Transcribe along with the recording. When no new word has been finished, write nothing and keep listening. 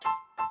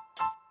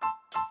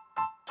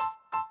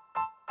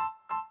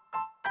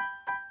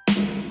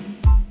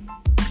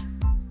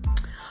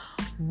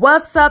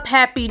What's up?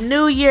 Happy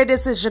New Year.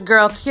 This is your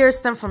girl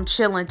Kirsten from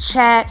Chillin'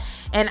 Chat,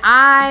 and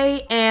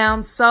I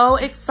am so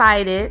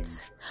excited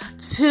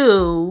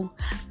to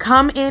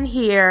come in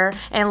here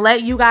and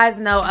let you guys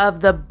know of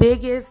the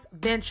biggest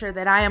venture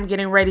that I am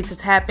getting ready to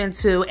tap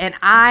into, and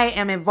I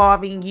am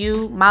involving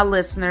you, my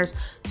listeners,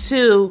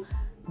 to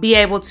be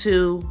able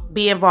to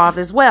be involved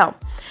as well.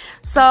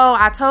 So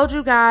I told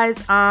you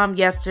guys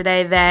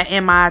yesterday that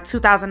in my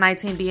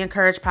 2019 Be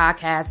Encouraged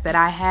podcast that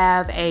I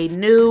have a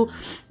new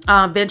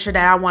venture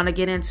that I want to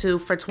get into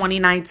for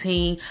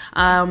 2019.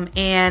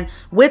 And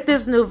with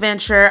this new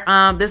venture,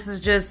 this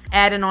is just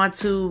adding on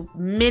to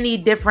many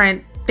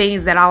different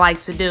things that I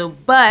like to do.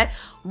 But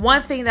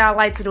one thing that I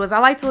like to do is I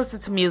like to listen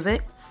to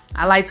music.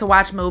 I like to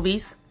watch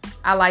movies.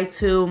 I like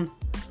to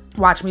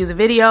watch music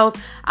videos.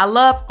 I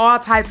love all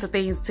types of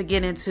things to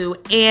get into.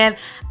 And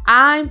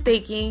I'm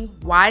thinking,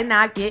 why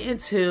not get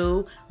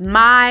into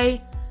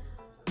my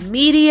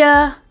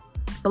media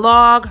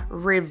blog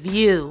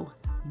review?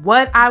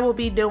 What I will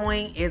be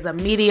doing is a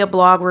media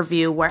blog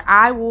review where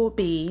I will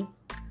be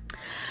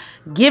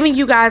giving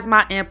you guys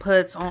my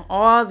inputs on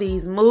all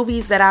these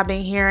movies that I've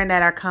been hearing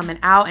that are coming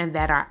out and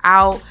that are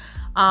out,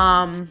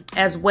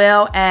 as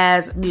well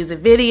as music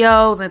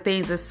videos and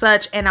things as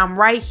such. And I'm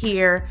right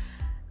here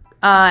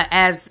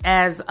as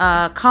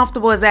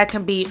comfortable as that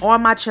can be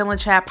on my Chillin'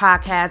 Chat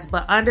podcast,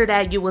 but under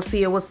that you will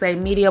see it will say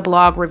media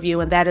blog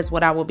review, and that is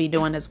what I will be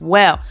doing as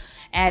well,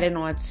 adding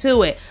on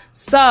to it.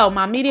 So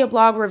my media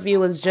blog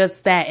review is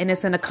just that, and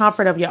it's in the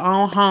comfort of your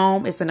own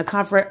home. It's in the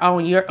comfort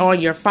on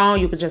your phone.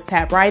 You can just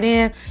tap right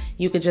in.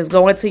 You can just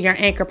go into your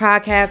Anchor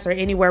podcast or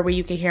anywhere where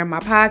you can hear my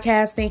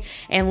podcasting,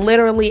 and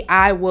literally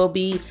I will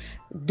be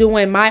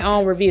doing my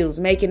own reviews,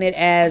 making it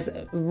as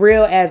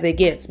real as it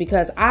gets,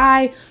 because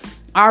I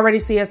already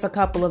see us a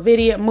couple of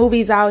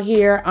movies out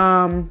here.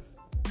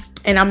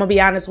 And I'm going to be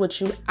honest with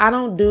you, I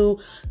don't do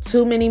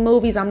too many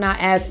movies. I'm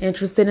not as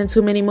interested in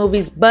too many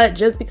movies, but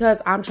just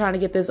because I'm trying to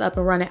get this up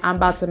and running, I'm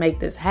about to make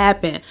this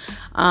happen.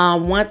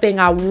 One thing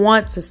I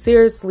want to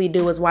seriously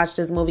do is watch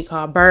this movie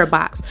called Bird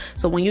Box.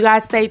 So when you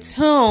guys stay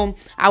tuned,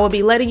 I will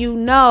be letting you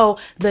know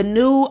the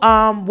new,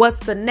 what's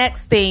the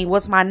next thing,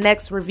 what's my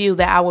next review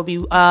that I will be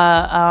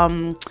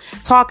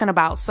talking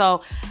about.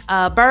 So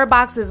Bird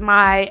Box is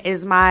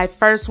my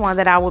first one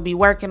that I will be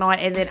working on,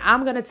 and then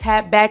I'm going to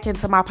tap back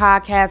into my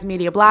podcast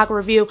media blog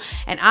review,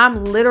 and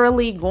I'm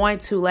literally going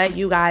to let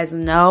you guys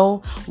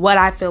know what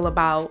I feel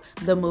about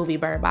the movie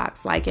Bird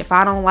Box. Like, if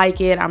I don't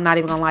like it, I'm not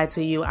even gonna lie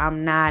to you.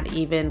 I'm not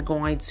even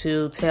going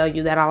to tell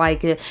you that I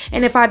like it.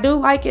 And if I do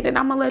like it, then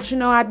I'm gonna let you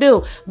know I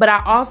do. But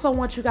I also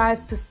want you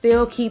guys to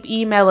still keep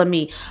emailing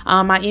me.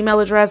 My email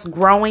address,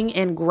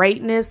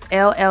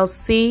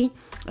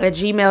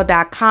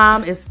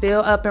 growinginGreatnessLLC@gmail.com, is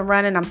still up and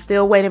running. I'm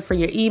still waiting for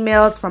your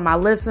emails from my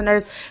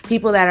listeners,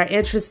 people that are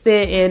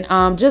interested in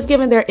just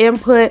giving their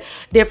input,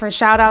 different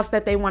shout outs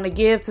that they want to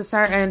give to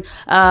certain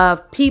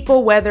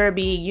people, whether it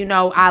be,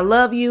 I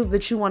love yous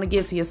that you want to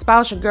give to your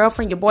spouse, your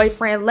girlfriend, your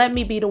boyfriend. Let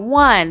me be the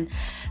one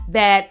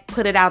that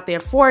put it out there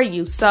for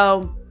you.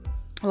 So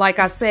like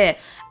I said,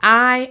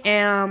 I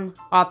am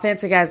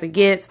authentic as it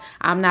gets.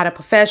 I'm not a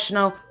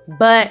professional,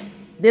 but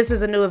this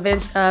is a new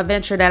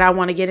venture that I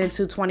want to get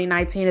into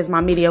 2019, is my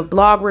media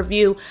blog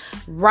review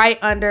right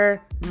under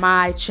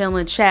my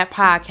Chillin' Chat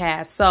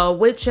podcast. So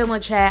with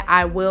Chillin' Chat,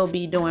 I will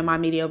be doing my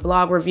media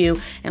blog review.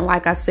 And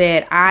like I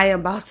said, I am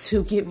about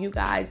to give you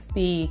guys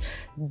the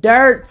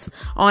dirt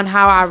on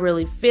how I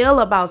really feel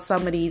about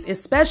some of these,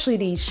 especially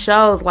these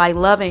shows like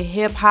Love and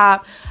Hip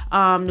Hop.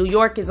 New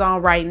York is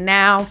on right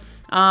now.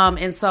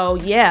 And so,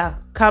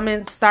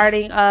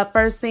 starting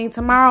first thing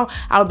tomorrow,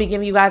 I'll be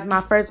giving you guys my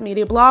first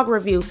media blog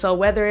review. So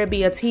whether it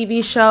be a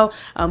TV show,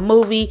 a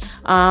movie,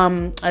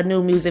 a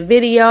new music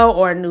video,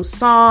 or a new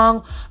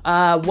song,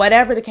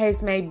 whatever the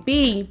case may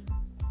be,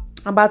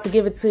 I'm about to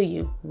give it to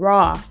you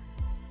raw,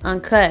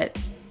 uncut,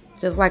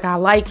 just like I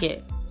like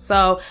it.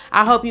 So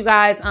I hope you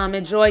guys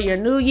enjoy your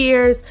New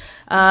Year's.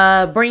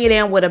 Bring it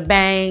in with a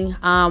bang.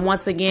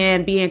 Once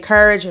again, be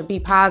encouraged and be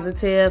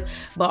positive,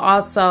 but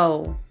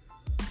also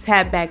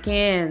tap back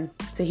in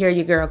to hear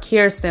your girl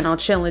Kirsten on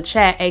Chillin'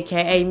 Chat,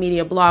 aka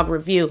Media Blog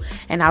Review.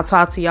 And I'll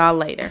talk to y'all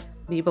later.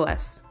 Be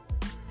blessed.